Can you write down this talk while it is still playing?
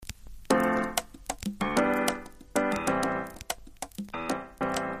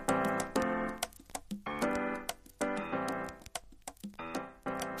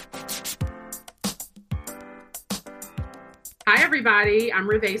Hi, everybody. I'm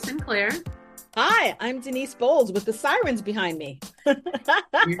Reve Sinclair, Hi, I'm Denise Bowles with the sirens behind me.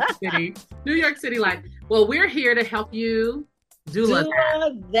 New York City, New York City Life. Well, we're here to help you doula that.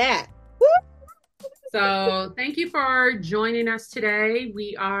 Doula that. So, thank you for joining us today.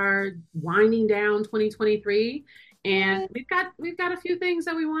 We are winding down 2023, and Woo! we've got a few things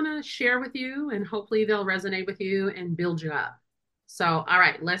that we want to share with you, and hopefully they'll resonate with you and build you up. So, all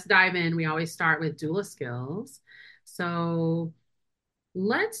right, let's dive in. We always start with doula skills. So,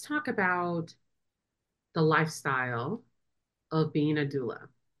 let's talk about the lifestyle of being a doula.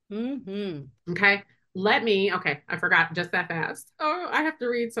 Mm-hmm. Okay. Okay, I forgot just that fast. Oh, I have to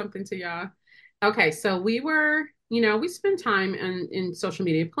read something to y'all. Okay, so we spend time in social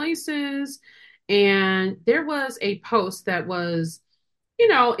media places, and there was a post that was,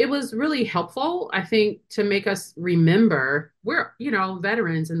 it was really helpful, I think, to make us remember we're,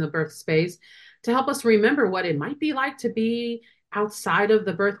 veterans in the birth space, to help us remember what it might be like to be outside of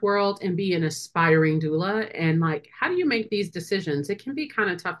the birth world and be an aspiring doula. And like, how do you make these decisions? It can be kind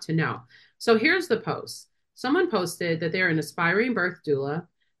of tough to know. So here's the post. Someone posted that they're an aspiring birth doula,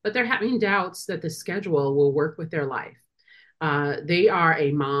 but they're having doubts that the schedule will work with their life. They are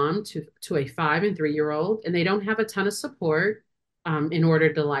a mom to a 5 and 3 year old, and they don't have a ton of support in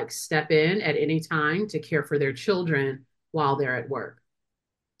order to like step in at any time to care for their children while they're at work.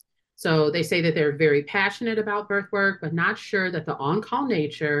 So they say that they're very passionate about birth work, but not sure that the on call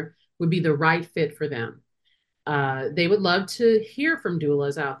nature would be the right fit for them. They would love to hear from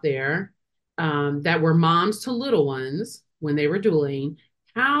doulas out there that were moms to little ones when they were dueling,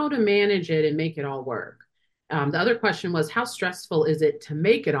 how to manage it and make it all work. The other question was, how stressful is it to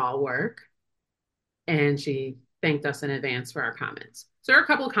make it all work? And she thanked us in advance for our comments. So there are a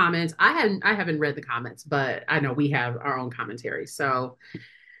couple of comments. I haven't read the comments, but I know we have our own commentary. So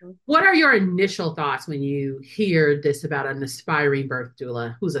what are your initial thoughts when you hear this about an aspiring birth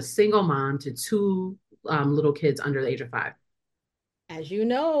doula who's a single mom to two little kids under the age of 5? As you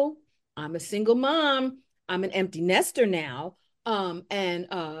know, I'm a single mom. I'm an empty nester now. And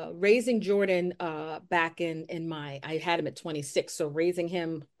raising Jordan back in my I had him at 26, so raising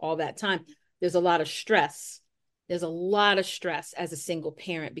him all that time, there's a lot of stress. There's a lot of stress as a single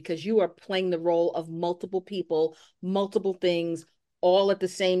parent because you are playing the role of multiple people, multiple things all at the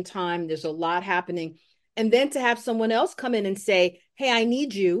same time. There's a lot happening. And then to have someone else come in and say, "Hey, I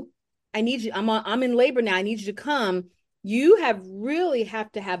need you. I need you. I'm in labor now. I need you to come." You have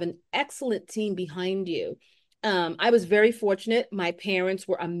to have an excellent team behind you. I was very fortunate. My parents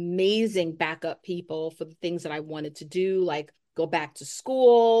were amazing backup people for the things that I wanted to do, like go back to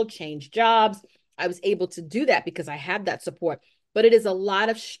school, change jobs. I was able to do that because I had that support. But it is a lot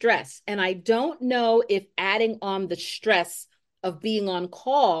of stress. And I don't know if adding on the stress of being on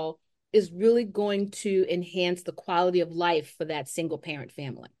call is really going to enhance the quality of life for that single parent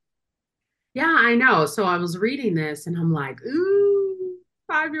family. Yeah, I know. So I was reading this and I'm like, ooh,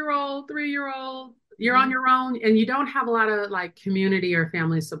 5 year old, 3 year old, you're on Mm-hmm. your own and you don't have a lot of like community or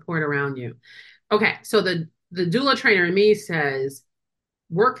family support around you. Okay, so the doula trainer in me says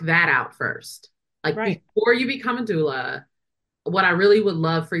work that out first. Like Right. before you become a doula, what I really would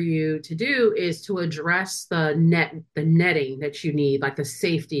love for you to do is to address the netting that you need, like the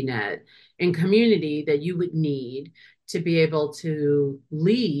safety net and community that you would need to be able to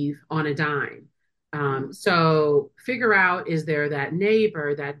leave on a dime. Mm-hmm. So figure out, is there that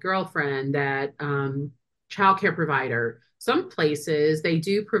neighbor, that girlfriend, that childcare provider? Some places they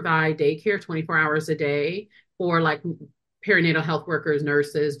do provide daycare 24 hours a day for like perinatal health workers,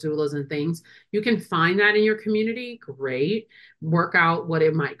 nurses, doulas, and things. You can find that in your community. Great. Work out what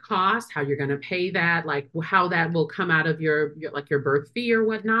it might cost, how you're going to pay that, like how that will come out of your birth fee or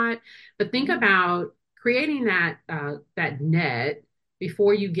whatnot. But think Mm-hmm. about creating that net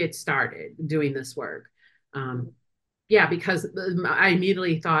before you get started doing this work. Um, yeah, because I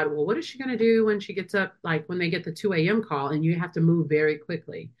immediately thought, well, what is she going to do when she gets up, like when they get the 2 a.m. call and you have to move very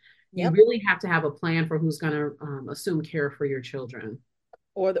quickly? You Yep. really have to have a plan for who's going to assume care for your children.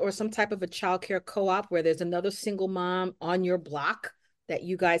 Or some type of a childcare co-op where there's another single mom on your block that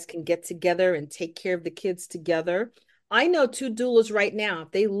you guys can get together and take care of the kids together. I know two doulas right now.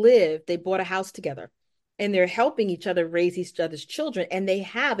 They bought a house together and they're helping each other raise each other's children. And they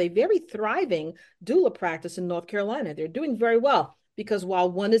have a very thriving doula practice in North Carolina. They're doing very well because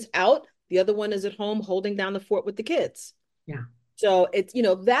while one is out, the other one is at home holding down the fort with the kids. Yeah. So it's,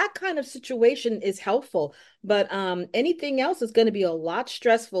 that kind of situation is helpful, but anything else is going to be a lot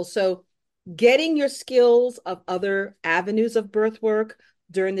stressful. So getting your skills of other avenues of birth work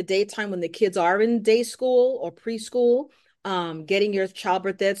during the daytime when the kids are in day school or preschool, getting your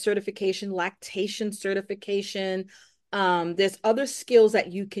childbirth ed certification, lactation certification, There's other skills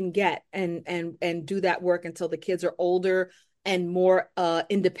that you can get and do that work until the kids are older and more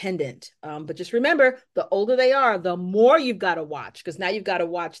independent. But just remember, the older they are, the more you've got to watch because now you've got to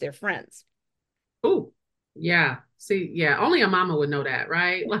watch their friends. Oh, yeah. See, yeah, only a mama would know that,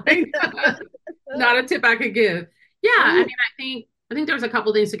 right? Like, not a tip I could give. Yeah, I mean, I think there's a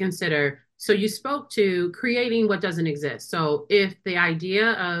couple things to consider. So you spoke to creating what doesn't exist. So if the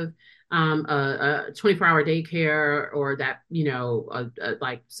idea of a 24-hour daycare or that,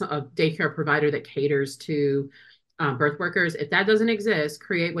 like a daycare provider that caters to birth workers, if that doesn't exist,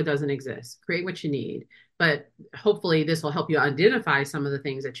 create what doesn't exist. Create what you need. But hopefully this will help you identify some of the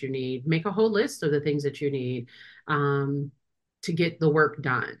things that you need. Make a whole list of the things that you need um, to get the work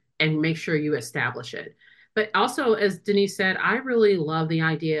done and make sure you establish it. But also, as Denise said, I really love the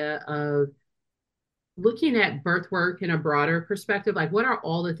idea of looking at birth work in a broader perspective. Like, what are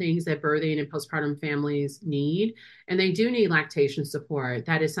all the things that birthing and postpartum families need? And they do need lactation support.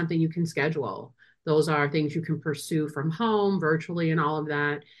 That is something you can schedule. Those are things you can pursue from home, virtually, and all of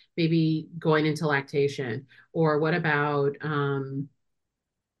that. Maybe going into lactation. Or what about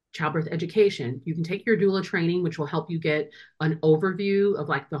childbirth education? You can take your doula training, which will help you get an overview of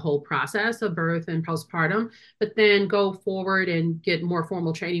like the whole process of birth and postpartum, but then go forward and get more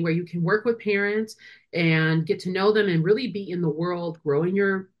formal training where you can work with parents and get to know them and really be in the world, growing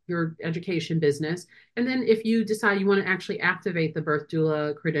your education business. And then if you decide you want to actually activate the birth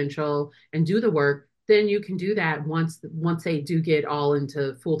doula credential and do the work, then you can do that once they do get all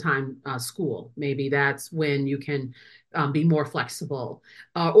into full-time school. Maybe that's when you can be more flexible,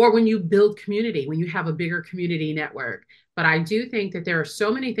 or when you build community, when you have a bigger community network. But I do think that there are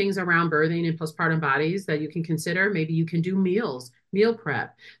so many things around birthing and postpartum bodies that you can consider. Maybe you can do meal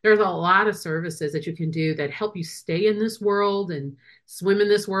prep. There's a lot of services that you can do that help you stay in this world and swim in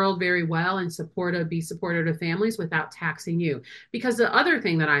this world very well and be supportive of families without taxing you. Because the other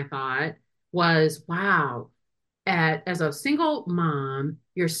thing that I thought was, wow, as a single mom,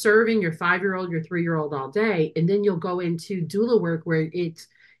 you're serving your 5-year-old, your 3-year-old all day, and then you'll go into doula work where it's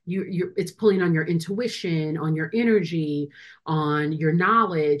pulling on your intuition, on your energy, on your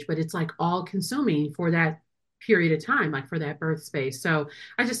knowledge, but it's like all consuming for that period of time, like for that birth space. So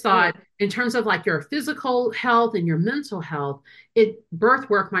I just Oh, thought, in terms of like your physical health and your mental health, birth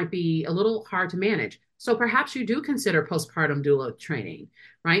work might be a little hard to manage. So perhaps you do consider postpartum doula training,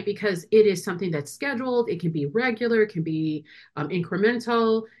 right? Because it is something that's scheduled, it can be regular, it can be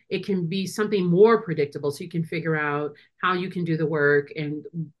incremental, it can be something more predictable. So you can figure out how you can do the work and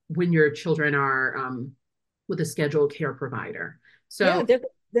when your children are with a scheduled care provider. yeah, So,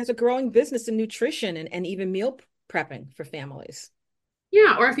 there's a growing business in nutrition and even meal prepping for families.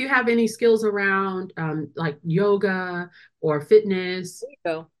 yeah, or if you have any skills around like yoga or fitness, There you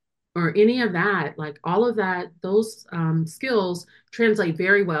go. or any of that, like all of that, those skills translate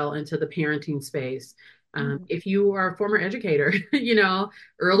very well into the parenting space. Mhm. If you are a former educator,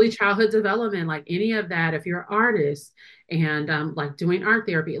 early Mhm. childhood development, like any of that, if you're an artist and like doing art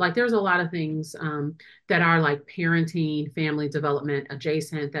therapy, like there's a lot of things that are like parenting, family development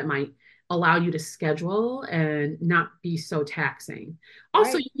adjacent that might allow you to schedule and not be so taxing.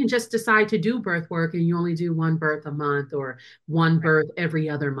 Also, Right. you can just decide to do birth work and you only do one birth a month or one Right. birth every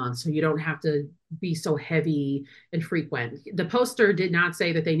other month. So you don't have to be so heavy and frequent. The poster did not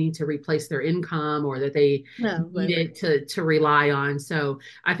say that they need to replace their income or that they No, need right, right. it to rely on. So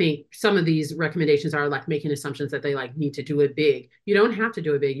I think some of these recommendations are like making assumptions that they like need to do it big. You don't have to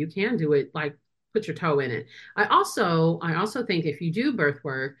do it big. You can do it like put your toe in it. I also think if you do birth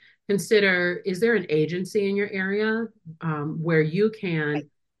work, consider, is there an agency in your area where you can Right.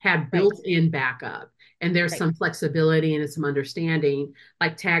 have Right. built-in backup and there's Right. some flexibility and some understanding,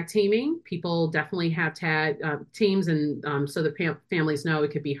 like tag teaming. People definitely have tag teams, and so the families know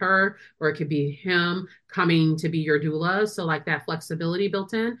it could be her or it could be him coming to be your doula. So like that flexibility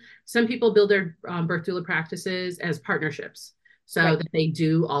built in. Some people build their birth doula practices as partnerships so Right. that they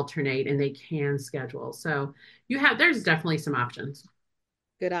do alternate and they can schedule. So there's definitely some options.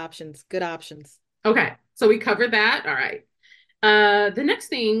 Good options. Good options. Okay, so we covered that. All right. The next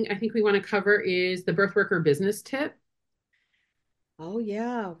thing I think we want to cover is the birth worker business tip. Oh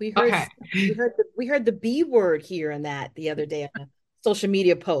yeah, Okay. we heard the B word here and that the other day on a social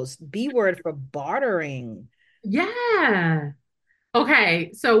media post. B word for bartering. Yeah.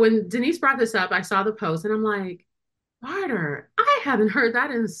 Okay. So when Denise brought this up, I saw the post and I'm like, barter. I haven't heard that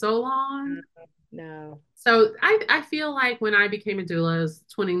in so long. No. So I feel like when I became a doula, it was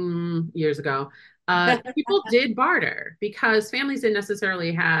 20 years ago, people did barter because families didn't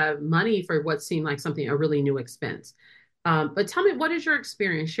necessarily have money for what seemed like a really new expense. But tell me, what is your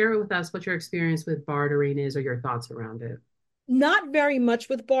experience? Share with us what your experience with bartering is or your thoughts around it. Not very much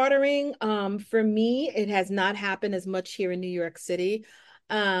with bartering. For me, it has not happened as much here in New York City.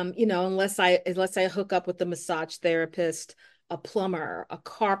 Unless I hook up with a massage therapist, a plumber, a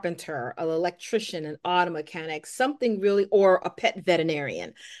carpenter, an electrician, an auto mechanic, something really, or a pet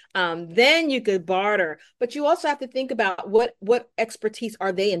veterinarian. Then you could barter. But you also have to think about what expertise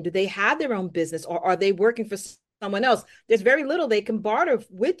are they in? Do they have their own business, or are they working for someone else? There's very little they can barter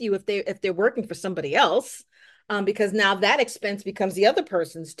with you if they're working for somebody else, because now that expense becomes the other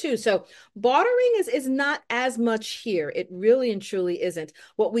person's too. So bartering is not as much here. It really and truly isn't.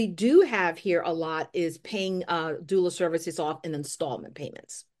 What we do have here a lot is paying doula services off in installment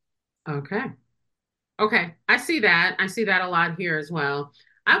payments. Okay. Okay. I see that. I see that a lot here as well.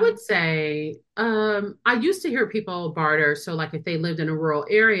 I Mhm. would say, I used to hear people barter. So like if they lived in a rural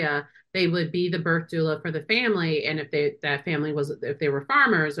area, they would be the birth doula for the family. And if that family was, if they were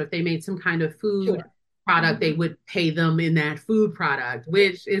farmers or if they made some kind of food Sure. product, Mhm. they would pay them in that food product,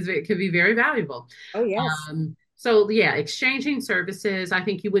 which is, it could be very valuable. Oh, yes. So yeah, exchanging services, I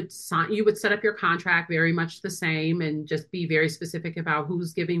think you would set up your contract very much the same and just be very specific about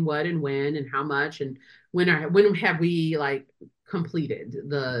who's giving what and when and how much and when have we like completed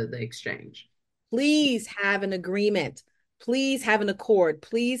the exchange. Please have an agreement. Please have an accord.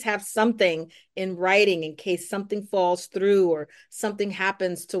 Please have something in writing in case something falls through or something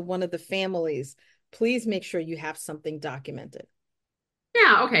happens to one of the families. Please make sure you have something documented.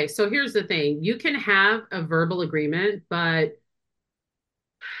 Yeah, okay. So here's the thing. You can have a verbal agreement, but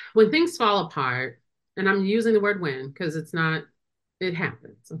when things fall apart, and I'm using the word when because it's not, it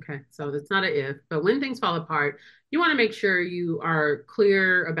happens. Okay. So it's not a if, but when things fall apart, you want to make sure you are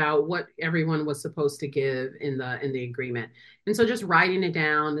clear about what everyone was supposed to give in the agreement. And so just writing it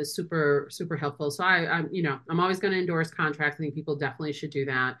down is super, super helpful. So I'm always going to endorse contracts. I think people definitely should do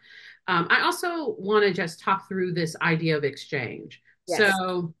that. I also want to just talk through this idea of exchange. Yes.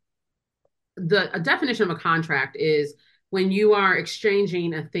 So a definition of a contract is when you are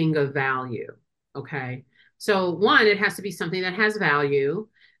exchanging a thing of value. Okay. So, one, it has to be something that has value,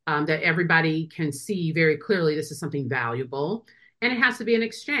 that everybody can see very clearly this is something valuable. And it has to be an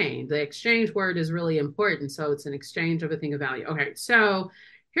exchange. The exchange word is really important. So, it's an exchange of a thing of value. Okay. So,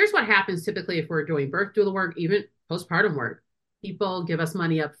 here's what happens typically if we're doing birth doula work, even postpartum work. People give us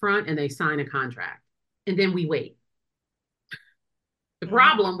money up front and they sign a contract. And then we wait. The Mhm.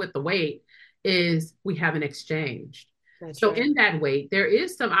 problem with the wait is we haven't exchanged. That's So right. in that wait, there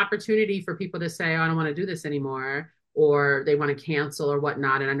is some opportunity for people to say, oh, I don't want to do this anymore, or they want to cancel or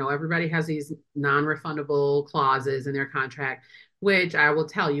whatnot. And I know everybody has these non-refundable clauses in their contract, which I will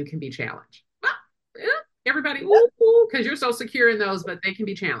tell you can be challenged. Well, everybody, because you're so secure in those, but they can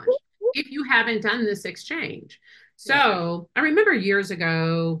be challenged if you haven't done this exchange. Right. So I remember years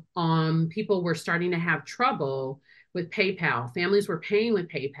ago, people were starting to have trouble with PayPal. Families were paying with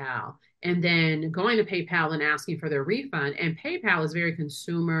PayPal and then going to PayPal and asking for their refund. And PayPal is very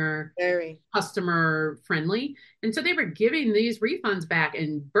consumer, Very. customer friendly. And so they were giving these refunds back,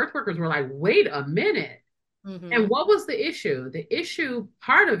 and birth workers were like, wait a minute. And Hmm. what was the issue? The issue,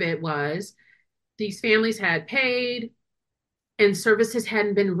 part of it was these families had paid and services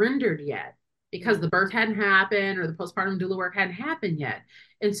hadn't been rendered yet because Hmm. the birth hadn't happened or the postpartum doula work hadn't happened yet.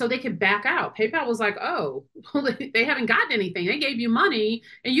 And so they could back out. PayPal was like, oh, well, they haven't gotten anything. They gave you money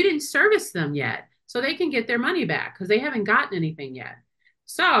and you didn't service them yet. So they can get their money back because they haven't gotten anything yet.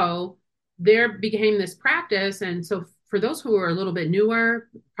 So there became this practice. And so for those who are a little bit newer,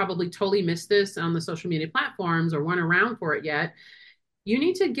 probably totally missed this on the social media platforms or weren't around for it yet, you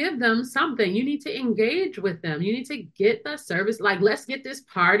need to give them something. You need to engage with them. You need to get the service. Like, let's get this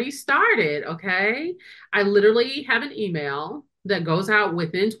party started. Okay. I literally have an email that goes out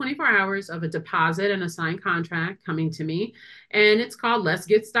within 24 hours of a deposit and a signed contract coming to me. And it's called Let's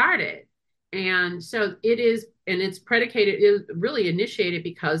Get Started. And so it is, and it's predicated, it really initiated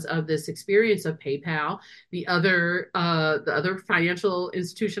because of this experience of PayPal. The other financial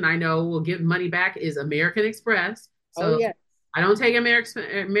institution I know will give money back is American Express. Oh, So yeah. I don't take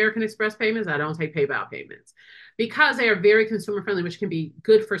American Express payments. I don't take PayPal payments because they are very consumer friendly, which can be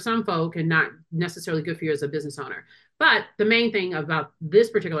good for some folk and not necessarily good for you as a business owner. But the main thing about this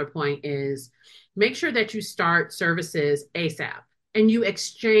particular point is make sure that you start services ASAP and you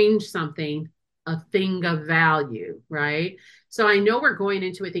exchange something, a thing of value, right? So I know we're going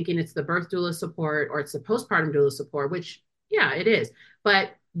into it thinking it's the birth doula support or it's the postpartum doula support, which, yeah, it is.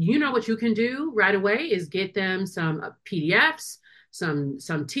 But you know what you can do right away is get them some PDFs,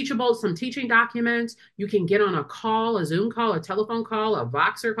 some teachable, some teaching documents. You can get on a call, a Zoom call, a telephone call, a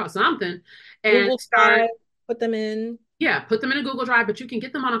Voxer call, something, and Google start. Drive, put them in. Yeah, put them in a Google Drive, but you can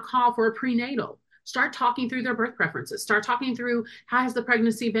get them on a call for a prenatal. Start talking through their birth preferences. Start talking through how has the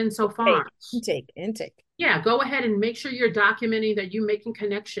pregnancy been so far. Intake. Yeah, go ahead and make sure you're documenting that you're making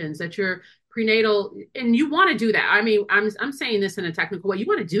connections, that you're prenatal, and you want to do that. I mean, I'm saying this in a technical way. You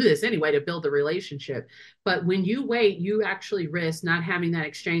want to do this anyway to build the relationship. But when you wait, you actually risk not having that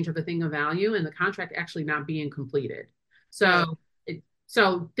exchange of a thing of value and the contract actually not being completed. Right. So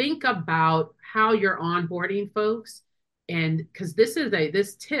so think about how you're onboarding folks. And because this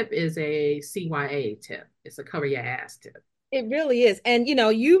tip is a CYA tip. It's a cover your ass tip. It really is. And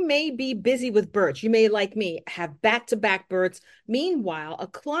you may be busy with births. You may, like me, have back-to-back births. Meanwhile, a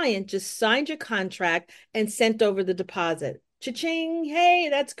client just signed your contract and sent over the deposit. Cha-ching. Hey,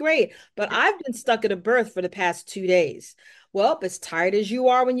 that's great. But I've been stuck at a birth for the past 2 days. Well, as tired as you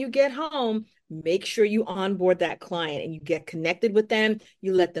are when you get home, make sure you onboard that client and you get connected with them.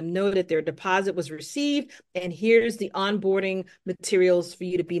 You let them know that their deposit was received, and here's the onboarding materials for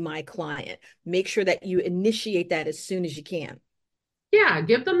you to be my client. Make sure that you initiate that as soon as you can. Yeah,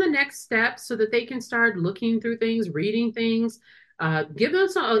 give them the next steps so that they can start looking through things, reading things. Give them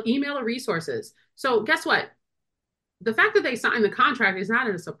some email or resources. So guess what? The fact that they signed the contract is not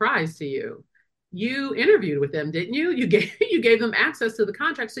a surprise to you. You interviewed with them, didn't you? You gave them access to the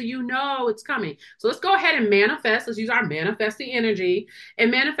contract, so you know it's coming. So let's go ahead and manifest. Let's use our manifesting energy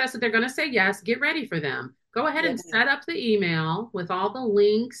and manifest that they're going to say yes. Get ready for them. Go ahead Yeah. and set up the email with all the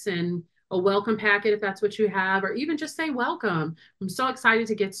links and a welcome packet if that's what you have, or even just say welcome. I'm so excited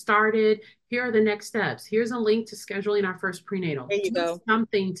to get started. Here are the next steps. Here's a link to scheduling our first prenatal. There you Do go.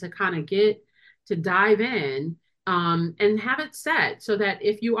 something to kind of get to dive in, and have it set so that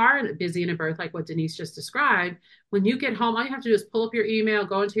if you are busy in a birth, like what Denise just described, when you get home, all you have to do is pull up your email,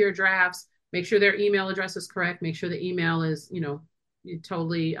 go into your drafts, make sure their email address is correct, make sure the email is,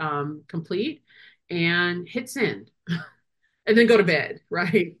 totally complete, and hit send, and then go to bed,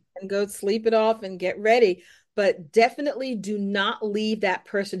 right? And go sleep it off and get ready. But definitely do not leave that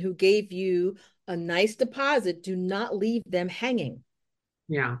person who gave you a nice deposit, do not leave them hanging.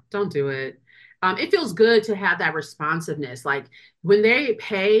 Yeah, don't do it. It feels good to have that responsiveness. Like when they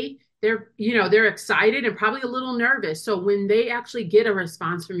pay, they're excited and probably a little nervous. So when they actually get a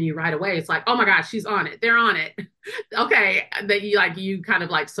response from you right away, it's like, oh my gosh, she's on it. They're on it. Okay, that you kind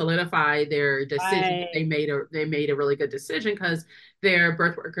of like solidify their decision that Right. they made a really good decision because their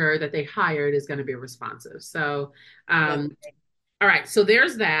birth worker that they hired is going to be responsive. So That's um, all right, so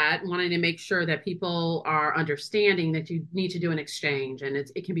there's that, wanting to make sure that people are understanding that you need to do an exchange, and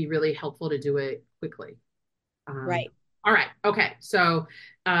it can be really helpful to do it quickly. Um, right. all right, okay, so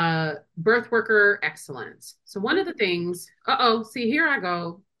birth worker excellence. So one of the Mhm. things, see, here I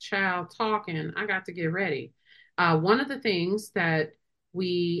go, child talking, I got to get ready. One of the things that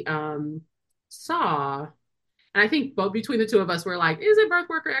we saw, and I think both between the two of us, we're like, is it birth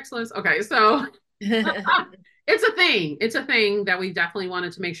worker excellence? Okay, so it's a thing. It's a thing that we definitely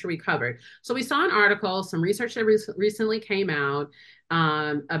wanted to make sure we covered. So we saw an article, some research that recently came out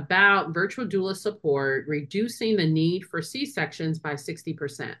about virtual doula support, reducing the need for C-sections by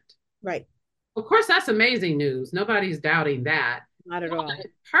 60%. Right. Of course, that's amazing news. Nobody's doubting that. Not at all. But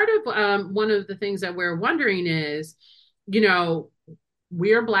part of one of the things that we're wondering is, you know,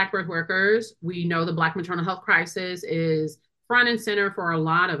 we are Black birth workers. We know the Black maternal health crisis is front and center for a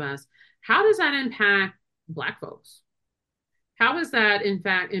lot of us. How does that impact Black folks? How is that, in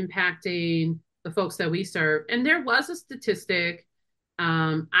fact, impacting the folks that we serve? And there was a statistic.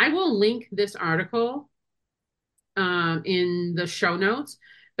 I will link this article in the show notes,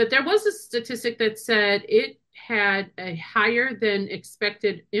 but there was a statistic that said it had a higher than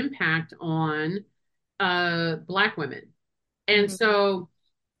expected impact on Black women. And Mhm. so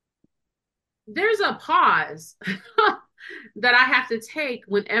there's a pause that I have to take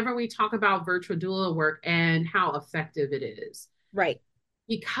whenever we talk about virtual doula work and how effective it is. Right.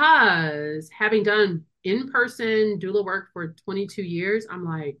 Because having done in-person doula work for 22 years, I'm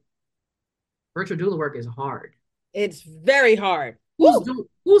like, virtual doula work is hard. It's very hard. Woo!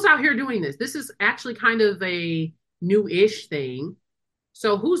 Who's out here doing this? This is actually kind of a new-ish thing.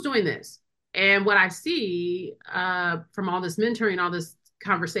 So who's doing this? And what I see from all this mentoring, all this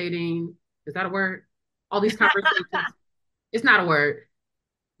conversating, is that a word? All these conversations. It's not a word.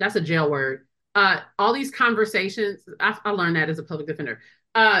 That's a jail word. All these conversations, I learned that as a public defender.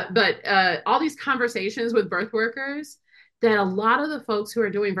 But all these conversations with birth workers, that a lot of the folks who are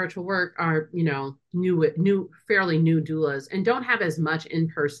doing virtual work are, fairly new doulas and don't have as much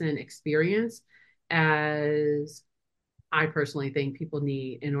in-person experience as I personally think people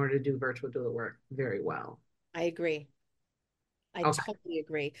need in order to do virtual doula work very well. I agree. I Okay. totally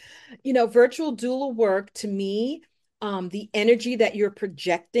agree. Virtual doula work to me, The energy that you're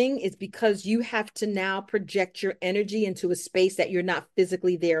projecting is because you have to now project your energy into a space that you're not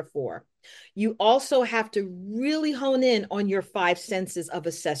physically there for. You also have to really hone in on your five senses of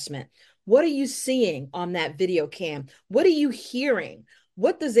assessment. What are you seeing on that video cam? What are you hearing?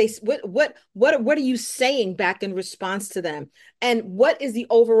 What does they what are you saying back in response to them? And what is the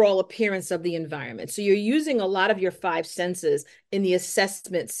overall appearance of the environment? So you're using a lot of your five senses in the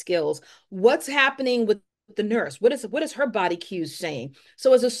assessment skills. What's happening with the nurse? What is her body cues saying?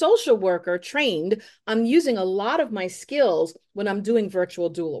 So as a social worker trained, I'm using a lot of my skills when I'm doing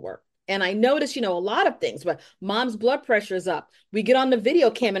virtual doula work. And I notice, a lot of things, but mom's blood pressure is up. We get on the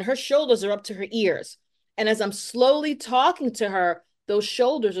video cam and her shoulders are up to her ears. And as I'm slowly talking to her, those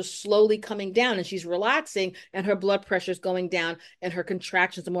shoulders are slowly coming down and she's relaxing and her blood pressure is going down and her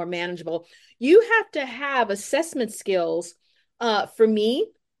contractions are more manageable. You have to have assessment skills. For me,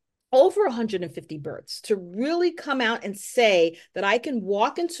 over 150 births to really come out and say that I can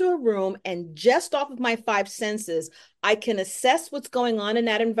walk into a room and just off of my five senses, I can assess what's going on in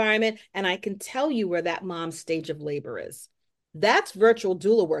that environment and I can tell you where that mom's stage of labor is. That's virtual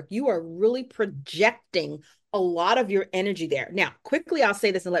doula work. You are really projecting a lot of your energy there. Now, quickly, I'll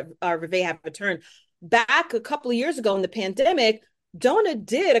say this and let Reve have a turn. Back a couple of years ago in the pandemic, Dona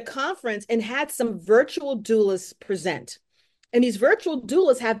did a conference and had some virtual doulas present. And these virtual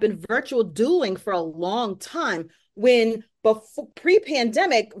doulas have been virtual dueling for a long time. When before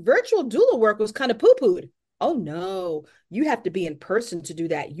pre-pandemic, virtual doula work was kind of poo-pooed. Oh no, you have to be in person to do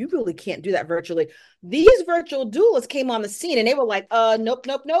that. You really can't do that virtually. These virtual doulas came on the scene and they were like, nope,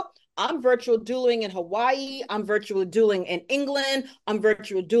 nope, nope. I'm virtual dueling in Hawaii. I'm virtual dueling in England. I'm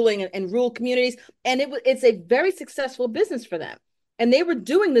virtual dueling in rural communities. And it's a very successful business for them. And they were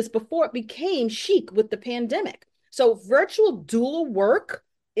doing this before it became chic with the pandemic. So virtual doula work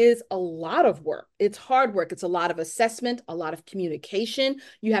is a lot of work. It's hard work. It's a lot of assessment, a lot of communication.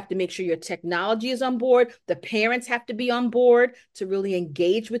 You have to make sure your technology is on board. The parents have to be on board to really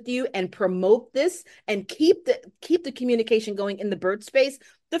engage with you and promote this and keep the communication going in the birth space.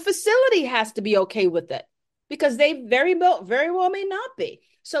 The facility has to be okay with it because they very well may not be.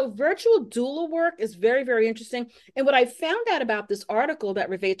 So virtual doula work is very, very interesting. And what I found out about this article that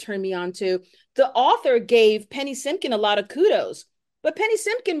Reve turned me on to, the author gave Penny Simkin a lot of kudos, but Penny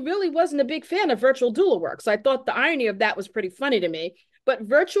Simkin really wasn't a big fan of virtual doula work. So I thought the irony of that was pretty funny to me. But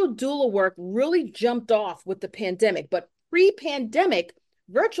virtual doula work really jumped off with the pandemic. But pre-pandemic,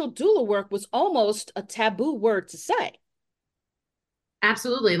 virtual doula work was almost a taboo word to say.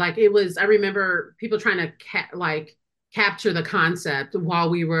 Absolutely. Like it was, I remember people trying to capture the concept while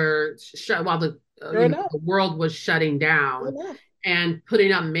we were while Sure enough. the world was shutting Sure down enough. and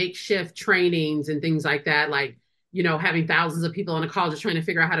putting up makeshift trainings and things like that. Like, having thousands of people on a call just trying to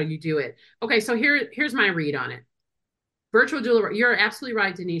figure out how do you do it. Okay, so here's my read on it. Virtual doula, you're absolutely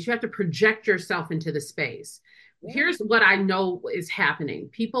right, Denise. You have to project yourself into the space. Yeah. Here's what I know is happening.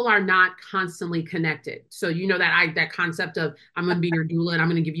 People are not constantly connected. So that concept of I'm going to be your doula and I'm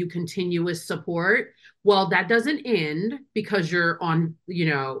going to give you continuous support. Well, that doesn't end because you're on,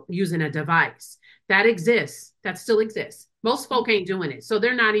 using a device. That exists. That still exists. Most folk ain't doing it. So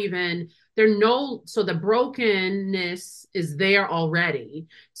so the brokenness is there already.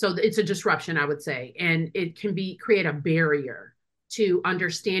 So it's a disruption, I would say, and it can create a barrier to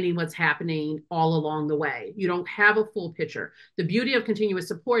understanding what's happening all along the way. You don't have a full picture. The beauty of continuous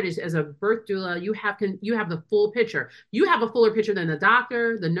support is, as a birth doula, you have the full picture. You have a fuller picture than the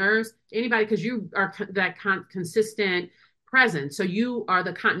doctor, the nurse, anybody, because you are that consistent present. So you are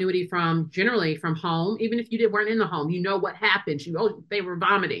the continuity generally from home. Even if weren't in the home, you know what happened. They were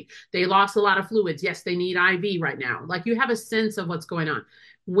vomiting. They lost a lot of fluids. Yes, they need IV right now. Like, you have a sense of what's going on.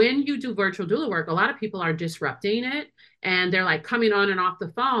 When you do virtual doula work, a lot of people are disrupting it and they're like coming on and off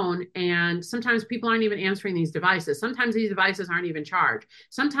the phone. And sometimes people aren't even answering these devices. Sometimes these devices aren't even charged.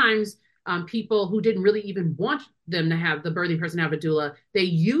 Sometimes people who didn't really even want them to have the birthing person have a doula, they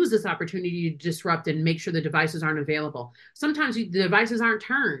use this opportunity to disrupt and make sure the devices aren't available. Sometimes the devices aren't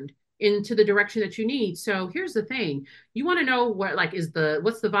turned into the direction that you need. So here's the thing. You want to know what's the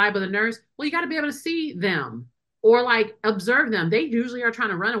vibe of the nurse? Well, you got to be able to see them or observe them. They usually are trying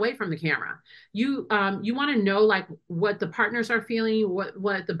to run away from the camera. You want to know what the partners are feeling,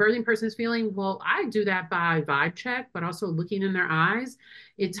 what the birthing person is feeling. Well, I do that by vibe check, but also looking in their eyes.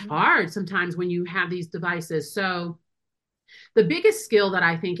 It's hard sometimes when you have these devices. So the biggest skill that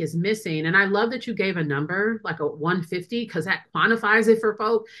I think is missing, and I love that you gave a number like a 150 because that quantifies it for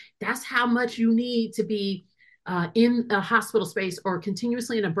folk. That's how much you need to be in a hospital space or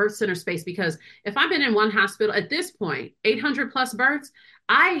continuously in a birth center space. Because if I've been in one hospital at this point, 800 plus births,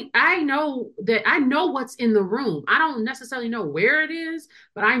 I know that I know what's in the room. I don't necessarily know where it is,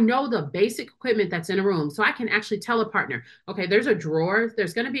 but I know the basic equipment that's in a room. So I can actually tell a partner, okay, there's a drawer.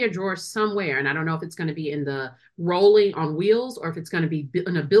 There's going to be a drawer somewhere. And I don't know if it's going to be in the rolling on wheels or if it's going to be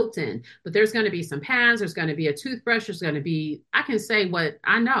in a built-in, but there's going to be some pads. There's going to be a toothbrush. There's going to be, I can say what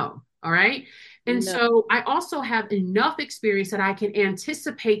I know. All right. And No. so I also have enough experience that I can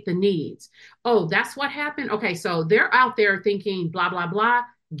anticipate the needs. Oh, that's what happened. Okay, so they're out there thinking blah, blah, blah.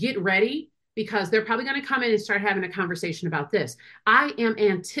 Get ready because they're probably going to come in and start having a conversation about this. I am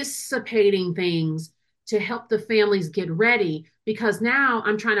anticipating things to help the families get ready because now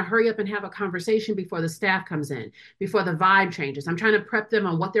I'm trying to hurry up and have a conversation before the staff comes in, before the vibe changes. I'm trying to prep them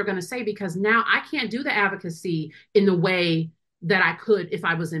on what they're going to say because now I can't do the advocacy in the way that I could if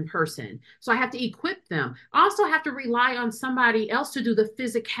I was in person. So I have to equip them. I also have to rely on somebody else to do the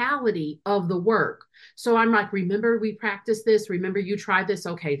physicality of the work. So I'm like, remember we practiced this. Remember you tried this.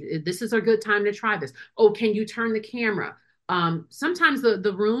 Okay, this is a good time to try this. Oh, can you turn the camera? Sometimes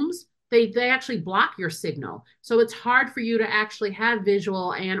the rooms they actually block your signal, so it's hard for you to actually have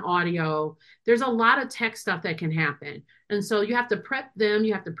visual and audio. There's a lot of tech stuff that can happen, and so you have to prep them.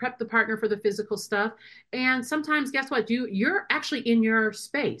 You have to prep the partner for the physical stuff. And sometimes, guess what? You're actually in your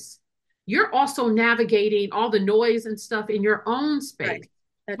space. You're also navigating all the noise and stuff in your own Right. space,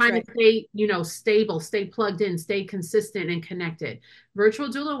 That's trying to right. stay, stable, stay plugged in, stay consistent and connected. Virtual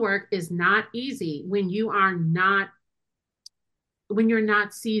doula work is not easy when you're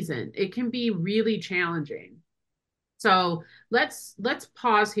not seasoned. It can be really challenging. So let's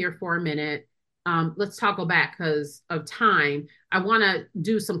pause here for a minute. Let's toggle back because of time. I want to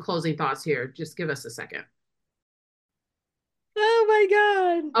do some closing thoughts here. Just give us a second. Oh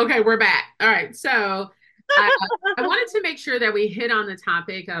my Okay, we're back. All right. So I wanted to make sure that we hit on the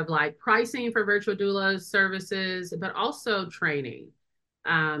topic of like pricing for virtual doula services, but also training.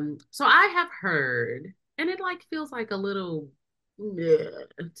 So I have heard, and it like feels like a little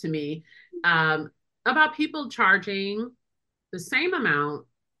to me, about people charging the same amount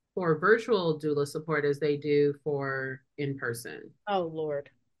for virtual doula support as they do for in-person God. Oh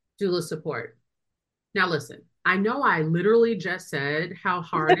Lord. doula support. Now, listen, I know I literally just said how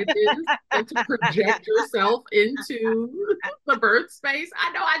hard it is and to project yourself into the birth space.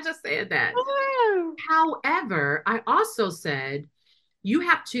 I know I just said that. Oh. However, I also said you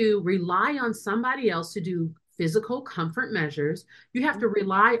have to rely on somebody else to do physical comfort measures. You have to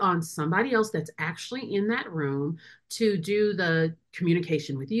rely on somebody else that's actually in that room to do the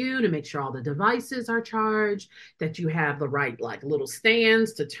communication with you, to make sure all the devices are charged, that you have the right like little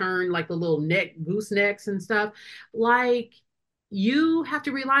stands to turn like the little neck goosenecks and stuff. Like you have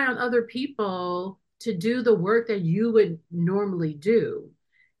to rely on other people to do the work that you would normally do.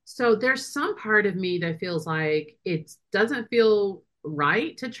 So there's some part of me that feels like it doesn't feel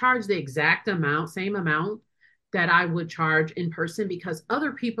right to charge the exact amount, same amount that I would charge in person because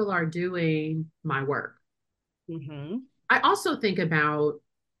other people are doing my work. Mm-hmm. I also think about,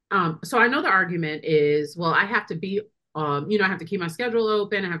 so I know the argument is, well, I have to be, I have to keep my schedule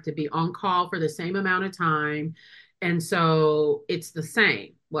open. I have to be on call for the same amount of time. And so it's the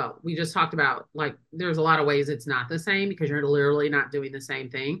same. Well, we just talked about like, there's a lot of ways it's not the same because you're literally not doing the same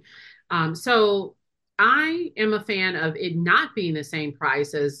thing. So I am a fan of it not being the same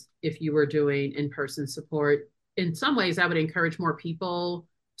price as if you were doing in-person support. In some ways, I would encourage more people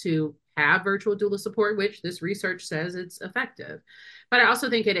to have virtual doula support, which this research says it's effective. But I also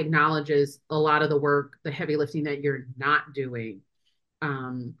think it acknowledges a lot of the work, the heavy lifting that you're not doing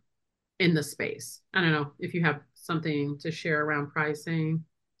um, in the space. I don't know if you have something to share around pricing.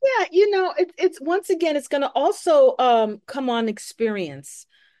 Yeah, it's once again, it's going to also come on experience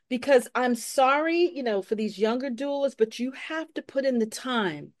because I'm sorry, for these younger doulas, but you have to put in the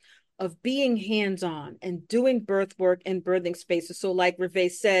time of being hands-on and doing birth work in birthing spaces. So like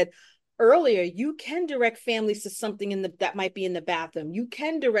Reve said earlier, you can direct families to something that might be in the bathroom. You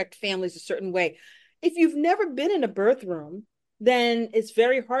can direct families a certain way. If you've never been in a birth room, then it's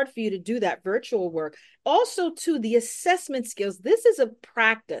very hard for you to do that virtual work. Also, too, the assessment skills. This is a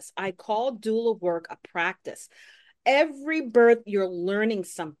practice. I call doula work a practice. Every birth, you're learning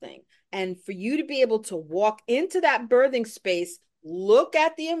something. And for you to be able to walk into that birthing space, look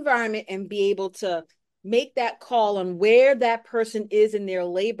at the environment, and be able to make that call on where that person is in their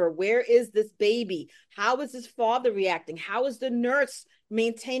labor. Where is this baby? How is this father reacting? How is the nurse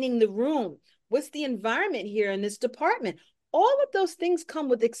maintaining the room? What's the environment here in this department? All of those things come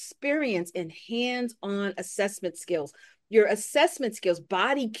with experience and hands-on assessment skills. Your assessment skills,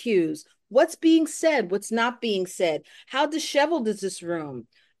 body cues, What's being said? What's not being said? How disheveled is this room?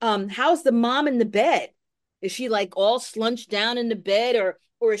 How's the mom in the bed? Is she like all slunched down in the bed,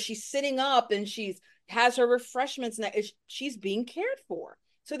 or is she sitting up and she's has her refreshments and she's being cared for?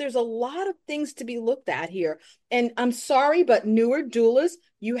 So there's a lot of things to be looked at here. And I'm sorry, but newer doulas,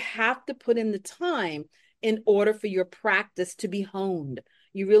 you have to put in the time in order for your practice to be honed.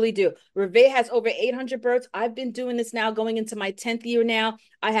 You really do. Reve has over 800 births. I've been doing this now going into my 10th year now.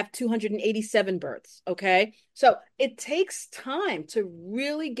 I have 287 births. Okay. So it takes time to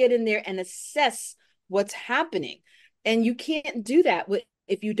really get in there and assess what's happening. And you can't do that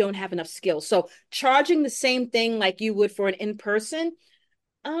if you don't have enough skills. So charging the same thing like you would for an in-person,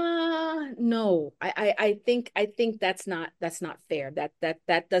 no. I think that's not fair.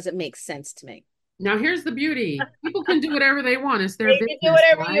 That doesn't make sense to me. Now, here's the beauty. People can do whatever they want. It's their You can do business,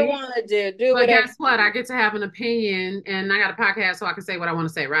 whatever you right? want to do. Do But whatever. guess what? I get to have an opinion and I got a podcast so I can say what I want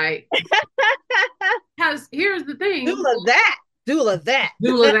to say, right? Because here's the thing. Doula that. Doula that.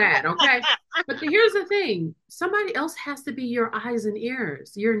 Doula that, okay? But here's the thing. Somebody else has to be your eyes and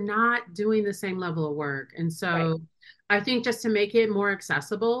ears. You're not doing the same level of work. And Right. so I think just to make it more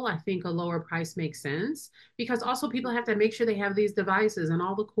accessible, I think a lower price makes sense because also people have to make sure they have these devices and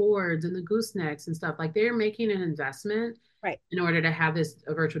all the cords and the goosenecks and stuff. Like they're making an investment Right. in order to have this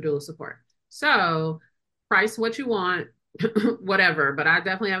virtual doula support. So price what you want, whatever. But I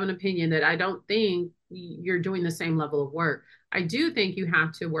definitely have an opinion that I don't think you're doing the same level of work. I do think you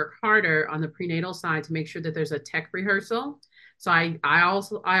have to work harder on the prenatal side to make sure that there's a tech rehearsal. So I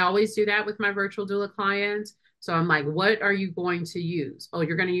always do that with my virtual doula clients. So I'm like, what are you going to use? Oh,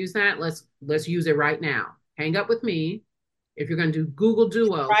 you're going to use that? Let's use it right now. Hang up with me. If you're going to do Google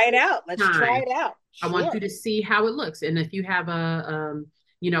Duo Try it out. Let's try time, it out. I want Sure. you to see how it looks. And if you have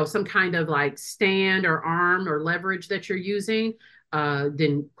some kind of like stand or arm or leverage that you're using,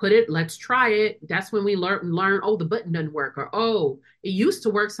 then let's try it. That's when we learn, oh, the button doesn't work, or oh, it used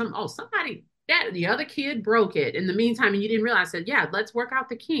to work. Somebody that the other kid broke it in the meantime, and you didn't realize that, yeah, let's work out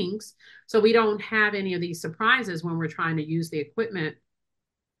the kinks so we don't have any of these surprises when we're trying to use the equipment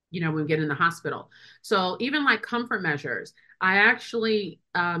when we get in the hospital. So even like comfort measures, I actually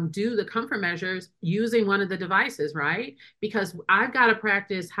do the comfort measures using one of the devices, right? Because I've got to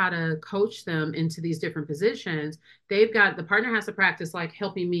practice how to coach them into these different positions. The partner has to practice like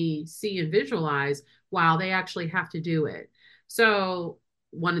helping me see and visualize while they actually have to do it. So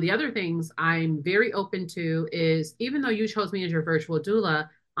one of the other things I'm very open to is even though you chose me as your virtual doula,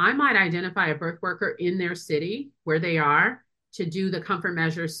 I might identify a birth worker in their city where they are to do the comfort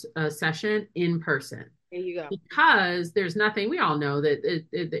measures session in person There you go. because there's nothing we all know that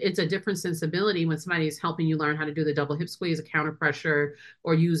it's a different sensibility when somebody's helping you learn how to do the double hip squeeze, a counter pressure,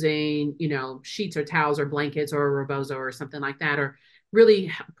 or using sheets or towels or blankets or a rebozo or something like that, or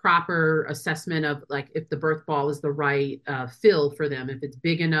really proper assessment of like if the birth ball is the right fill for them, if it's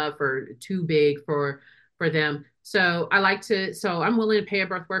big enough or too big for them. So I'm willing to pay a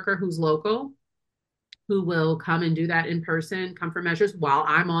birth worker who's local, who will come and do that in person, comfort measures, while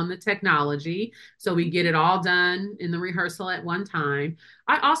I'm on the technology. So we get it all done in the rehearsal at one time.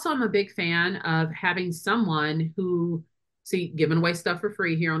 I also am a big fan of having someone who, see, giving away stuff for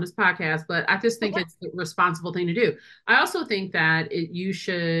free here on this podcast, but I just think it's the responsible thing to do. I also think that you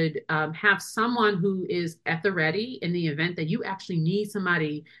should have someone who is at the ready in the event that you actually need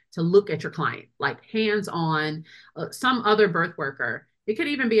somebody to look at your client, like hands on, some other birth worker. It could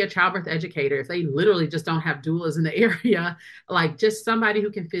even be a childbirth educator if they literally just don't have doulas in the area, like just somebody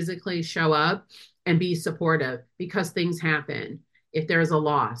who can physically show up and be supportive because things happen if there's a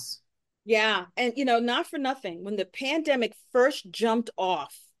loss. Yeah. And, not for nothing. When the pandemic first jumped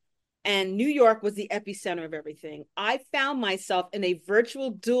off and New York was the epicenter of everything, I found myself in a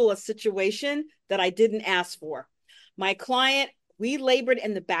virtual doula situation that I didn't ask for. My client, we labored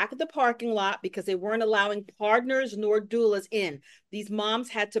in the back of the parking lot because they weren't allowing partners nor doulas in. These moms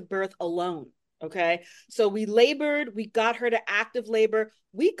had to birth alone. Okay. So we labored, we got her to active labor,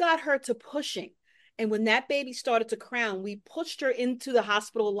 we got her to pushing. And when that baby started to crown, we pushed her into the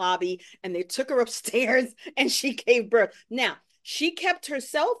hospital lobby and they took her upstairs and she gave birth. Now, she kept her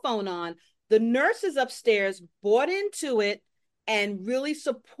cell phone on. The nurses upstairs bought into it and really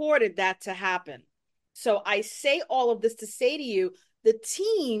supported that to happen. So I say all of this to say to you, the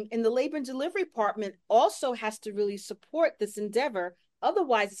team in the labor and delivery department also has to really support this endeavor.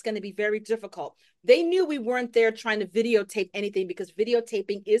 Otherwise, it's going to be very difficult. They knew we weren't there trying to videotape anything because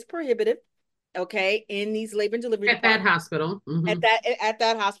videotaping is prohibited, okay, in these labor and delivery At that departments. hospital. At Mhm.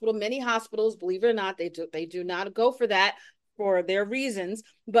 that hospital, many hospitals, believe it or not, they do not go for that for their reasons,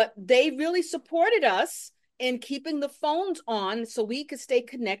 but they really supported us in keeping the phones on so we could stay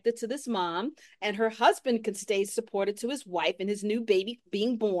connected to this mom and her husband could stay supported to his wife and his new baby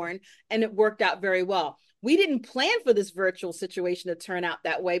being born. And it worked out very well. We didn't plan for this virtual situation to turn out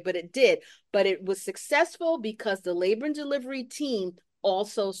that way, but it did. But it was successful because the labor and delivery team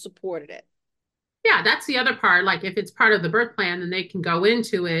also supported it. Yeah, that's the other part. Like if it's part of the birth plan, then they can go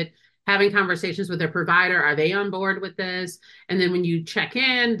into it having conversations with their provider. Are they on board with this? And then when you check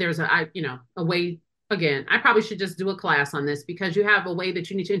in, there's a way. Again, I probably should just do a class on this because you have a way that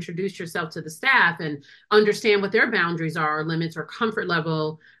you need to introduce yourself to the staff and understand what their boundaries are, limits, or comfort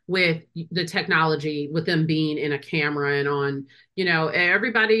level with the technology, with them being in a camera and on,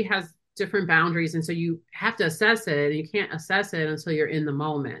 everybody has different boundaries. And so you have to assess it. And you can't assess it until you're in the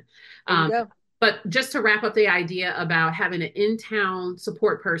moment. There you Um, go. but just to wrap up the idea about having an in-town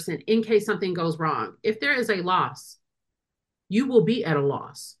support person in case something goes wrong, if there is a loss, you will be at a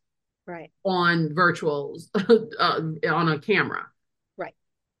loss Right. on virtuals, on a camera. Right.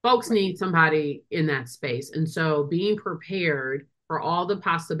 Folks Right. need somebody in that space. And so being prepared for all the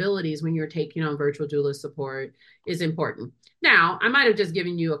possibilities when you're taking on virtual doula support is important. Now, I might have just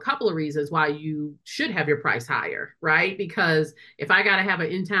given you a couple of reasons why you should have your price higher, right? Because if I got to have an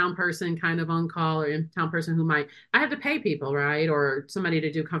in-town person kind of on call or in-town person I have to pay people, right? Or somebody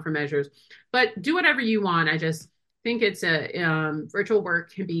to do comfort measures. But do whatever you want. I just think virtual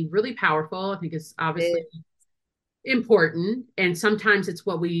work can be really powerful. I think it's obviously It important, and sometimes it's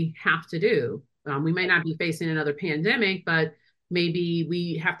what we have to do. We may is. not be facing another pandemic, but maybe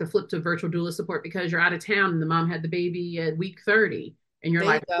we have to flip to virtual doula support because you're out of town and the mom had the baby at week 30 and you're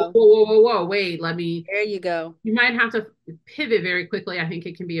There you like, whoa, go. whoa, whoa, whoa, wait, There you go. you might have to pivot very quickly. I think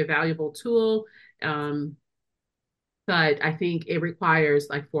it can be a valuable tool. Um, but I think it requires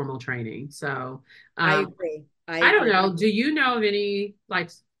like formal training. So I um, agree. I I don't agree. know. Do you know of any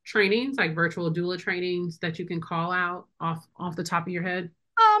like trainings, like virtual doula trainings that you can call out off the top of your head?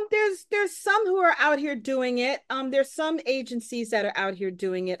 There's some who are out here doing it. There's some agencies that are out here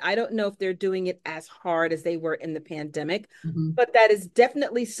doing it. I don't know if they're doing it as hard as they were in the pandemic, Mhm. but that is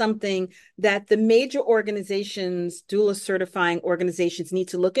definitely something that the major organizations, doula certifying organizations, need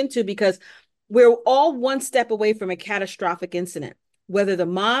to look into because we're all one step away from a catastrophic incident. Whether the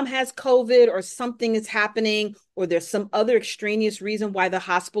mom has COVID or something is happening, or there's some other extraneous reason why the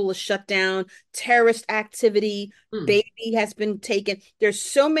hospital is shut down, terrorist activity, Hmm. baby has been taken. There's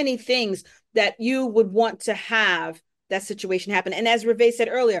so many things that you would want to have that situation happen. And as Reve said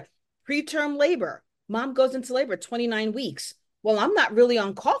earlier, preterm labor, mom goes into labor 29 weeks. Well, I'm not really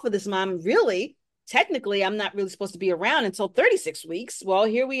on call for this mom, really. Technically, I'm not really supposed to be around until 36 weeks. Well,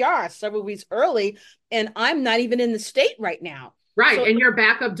 here we are, several weeks early, and I'm not even in the state right now. Right. So, And your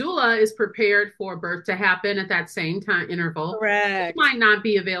backup doula is prepared for birth to happen at that same time interval. It correct. might not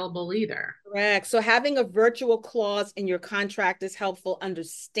be available either. Correct. So having a virtual clause in your contract is helpful.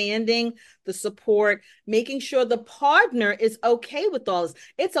 Understanding the support, making sure the partner is okay with all this.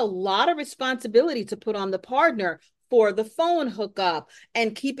 It's a lot of responsibility to put on the partner for the phone hookup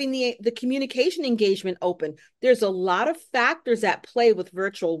and keeping the communication engagement open. There's a lot of factors at play with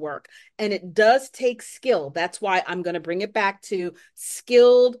virtual work, and it does take skill. That's why I'm going to bring it back to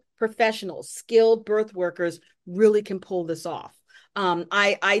skilled professionals, skilled birth workers really can pull this off.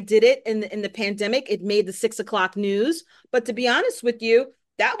 I did it in the pandemic. It made the 6 o'clock news, but to be honest with you,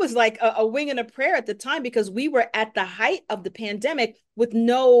 that was like a wing and a prayer at the time because we were at the height of the pandemic with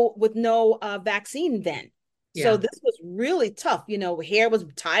no vaccine then. So Yeah. this was really tough. Hair was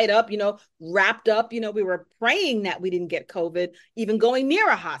tied up, wrapped up. We were praying that we didn't get COVID, even going near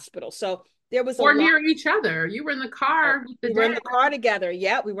a hospital. So there was a Or lot. near each other. You were in the car with the We were in dad. the car together.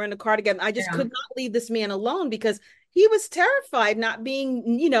 Yeah, we were in the car together. I just Yeah. could not leave this man alone because he was terrified not being,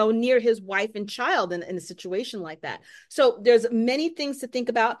 near his wife and child in a situation like that. So there's many things to think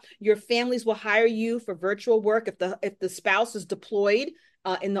about. Your families will hire you for virtual work if the spouse is deployed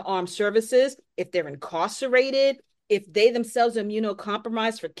in the armed services, if they're incarcerated, if they themselves are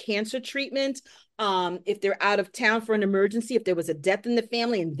immunocompromised for cancer treatment, if they're out of town for an emergency, if there was a death in the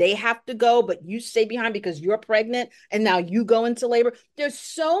family and they have to go, but you stay behind because you're pregnant and now you go into labor. There's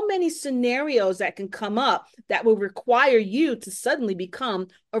so many scenarios that can come up that will require you to suddenly become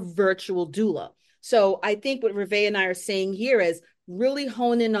a virtual doula. So I think what Reve and I are saying here is really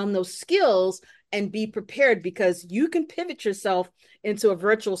hone in on those skills and be prepared because you can pivot yourself into a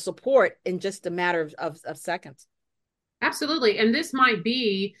virtual support in just a matter of seconds. Absolutely. And this might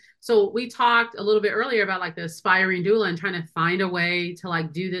be, so we talked a little bit earlier about like the aspiring doula and trying to find a way to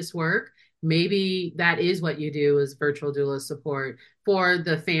like do this work. Maybe that is what you do is virtual doula support for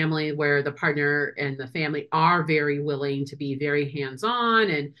the family where the partner and the family are very willing to be very hands-on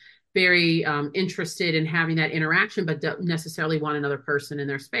and very interested in having that interaction, but don't necessarily want another person in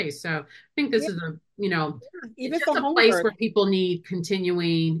their space. So I think this Yeah, is a, you know, it's even just for a home place birth. where people need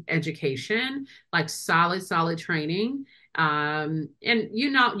continuing education, like solid training. And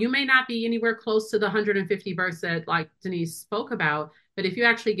you may not be anywhere close to the 150 births that like Denise spoke about, but if you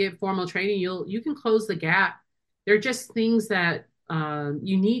actually get formal training, you can close the gap. They're just things that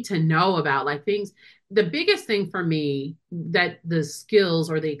you need to know about, like things. The biggest thing for me that the skills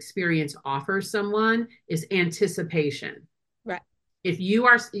or the experience offers someone is anticipation. Right. If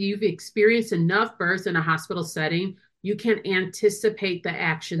you've experienced enough births in a hospital setting, you can anticipate the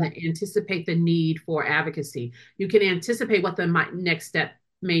action, Right. anticipate the need for advocacy. You can anticipate what the next step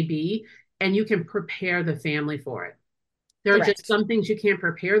may be, and you can prepare the family for it. There are just Correct. some things you can't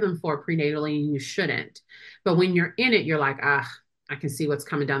prepare them for prenatally, and you shouldn't. But when you're in it, you're like, I can see what's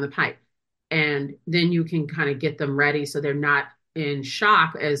coming down the pipe. And then you can kind of get them ready so they're not in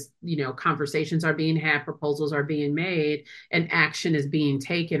shock as, conversations are being had, proposals are being made, and action is being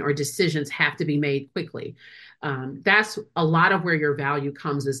taken, or decisions have to be made quickly. That's a lot of where your value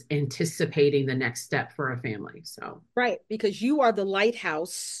comes, is anticipating the next step for a family. So, Right. Because you are the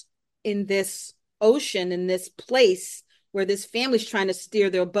lighthouse in this ocean, in this place where this family's trying to steer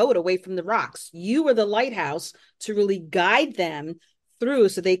their boat away from the rocks. You are the lighthouse to really guide them through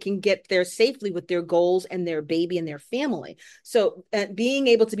so they can get there safely with their goals and their baby and their family. So being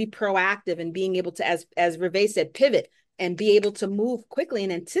able to be proactive and being able to, as Reve said, pivot and be able to move quickly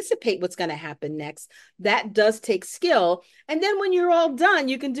and anticipate what's going to happen next, that does take skill. And then when you're all done,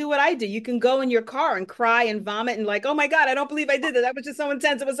 you can do what I do. You can go in your car and cry and vomit and like, oh my God, I don't believe I did that. That was just so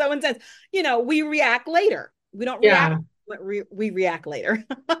intense. It was so intense. We react later. We don't react, yeah. we react later.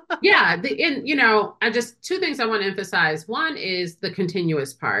 Yeah, I just two things I want to emphasize. One is the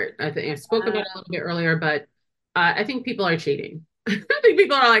continuous part. I think I spoke about it a little bit earlier, but I think people are cheating. I think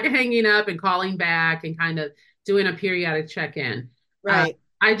people are like hanging up and calling back and kind of doing a periodic check-in. Uh, Right.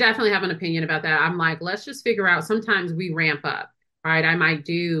 I definitely have an opinion about that. I'm like, let's just figure out. Sometimes we ramp up, right? I might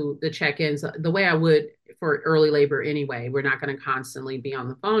do the check-ins the way I would for early labor anyway. We're not going to constantly be on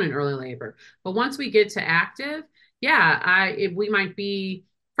the phone in early labor, but once we get to active, yeah, if we might be.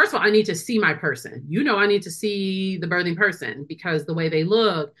 First of all, I need to see my person. I need to see the birthing person, because the way they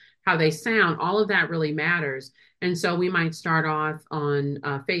look, how they sound, all of that really matters. And so we might start off on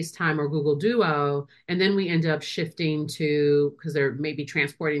FaceTime or Google Duo, and then we end up shifting to, because they're maybe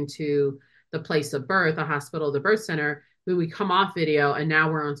transporting to the place of birth, the hospital, the birth center. Then we come off video, and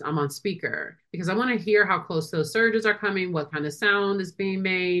now I'm on speaker, because I want to hear how close those surges are coming, what kind of sound is being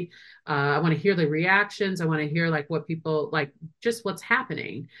made. I want to hear the reactions. I want to hear like what people like, just what's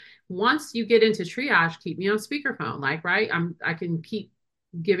happening. Once you get into triage, keep me on speakerphone. Like, right, I can keep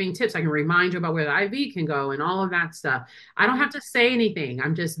giving tips. I can remind you about where the IV can go and all of that stuff. I don't Mhm. have to say anything.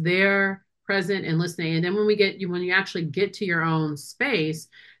 I'm just there, present and listening. And then when you actually get to your own space,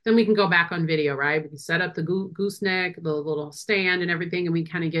 then we can go back on video, right? We can set up the gooseneck, the little stand and everything, and we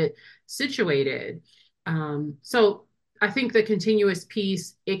kind of get situated. So I think the continuous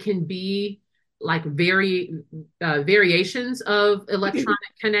piece, it can be like variations of electronic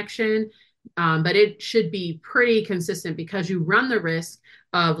connection, but it should be pretty consistent, because you run the risk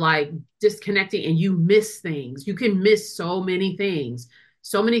of like disconnecting and you miss things. You can miss so many things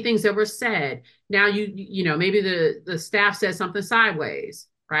that were said. Now maybe the staff said something sideways,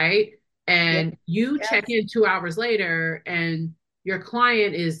 right? Yeah. And you check Yes. in 2 hours later, and your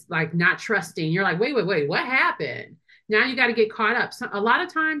client is like not trusting. You're like, wait, what happened? Now you got to get caught up. So a lot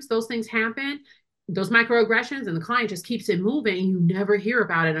of times those things happen, those microaggressions, and the client just keeps it moving, and you never hear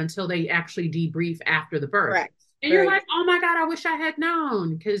about it until they actually debrief after the birth. Correct. And you're Very, like, oh my God, I wish I had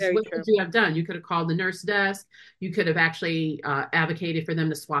known. Because very what could true. you have done? You could have called the nurse desk. You could have actually advocated for them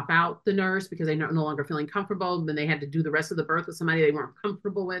to swap out the nurse because they're no longer feeling comfortable. Then they had to do the rest of the birth with somebody they weren't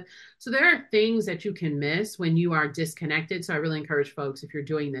comfortable with. So there are things that you can miss when you are disconnected. So I really encourage folks, if you're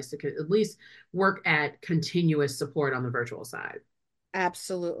doing this, to at least work at continuous support on the virtual side.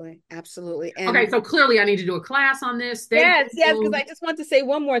 Absolutely. Absolutely. Okay, And so clearly I need to do a class on this. Stay yes, yes, because tuned. I just want to say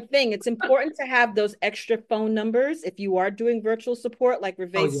one more thing. It's important to have those extra phone numbers if you are doing virtual support, like Oh,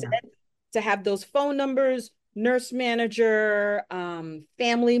 Reve said, yeah. to have those phone numbers, nurse manager,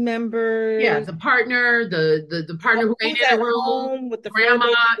 family Yeah, members, the partner, the partner who ain't who's in at the room, home with the fur grandma.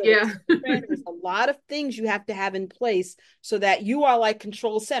 baby or the Yeah. children. There's a lot of things you have to have in place so that you are like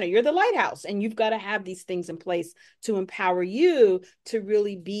control center. You're the lighthouse, and you've got to have these things in place to empower you to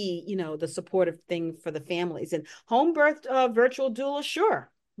really be, the supportive thing for the families. And home birth virtual doula,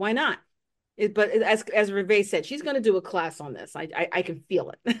 sure, why not? But as Reve said, she's going to do a class on this. I can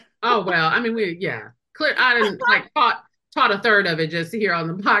feel it. Oh well, I mean, yeah, clear. I didn't like thought. taught a third of it just here on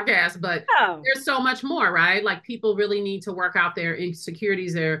the podcast, but Oh, there's so much more, right? Like people really need to work out their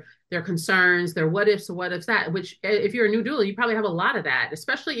insecurities, their concerns, their what ifs that, which if you're a new doula, you probably have a lot of that,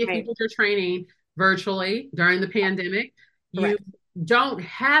 especially if you right, did your training virtually during the pandemic. You correct. don't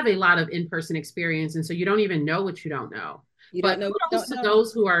have a lot of in-person experience, and so you don't even know what you don't know. You But don't know what you kudos don't to know.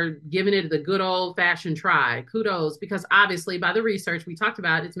 those who are giving it the good old fashioned try. Kudos, because obviously by the research we talked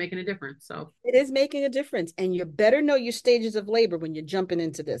about, it's making a difference. So It is making a difference, and you better know your stages of labor when you're jumping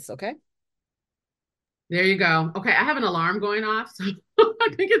into this. Okay. there you go. Okay, I have an alarm going off, so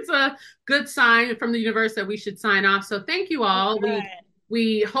I think it's a good sign from the universe that we should sign off. So thank you All all. right.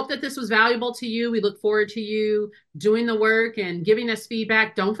 We hope that this was valuable to you. We look forward to you doing the work and giving us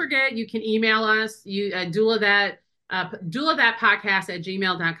feedback. Don't forget, you can email us, doula that podcast at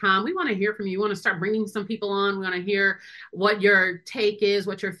gmail.com. We want to hear from you. We want to start bringing some people on. We want to hear what your take is,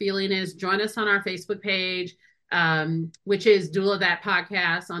 what your feeling is. Join us on our Facebook page, which is Doula That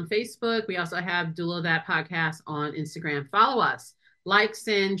Podcast on Facebook. We also have Doula That Podcast on Instagram. Follow us, like,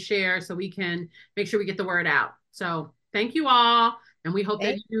 send, share, so we can make sure we get the word out. So thank you all, and we hope that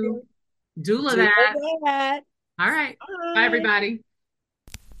Thank you you. doula Do that. that. All right. Bye, Bye. everybody.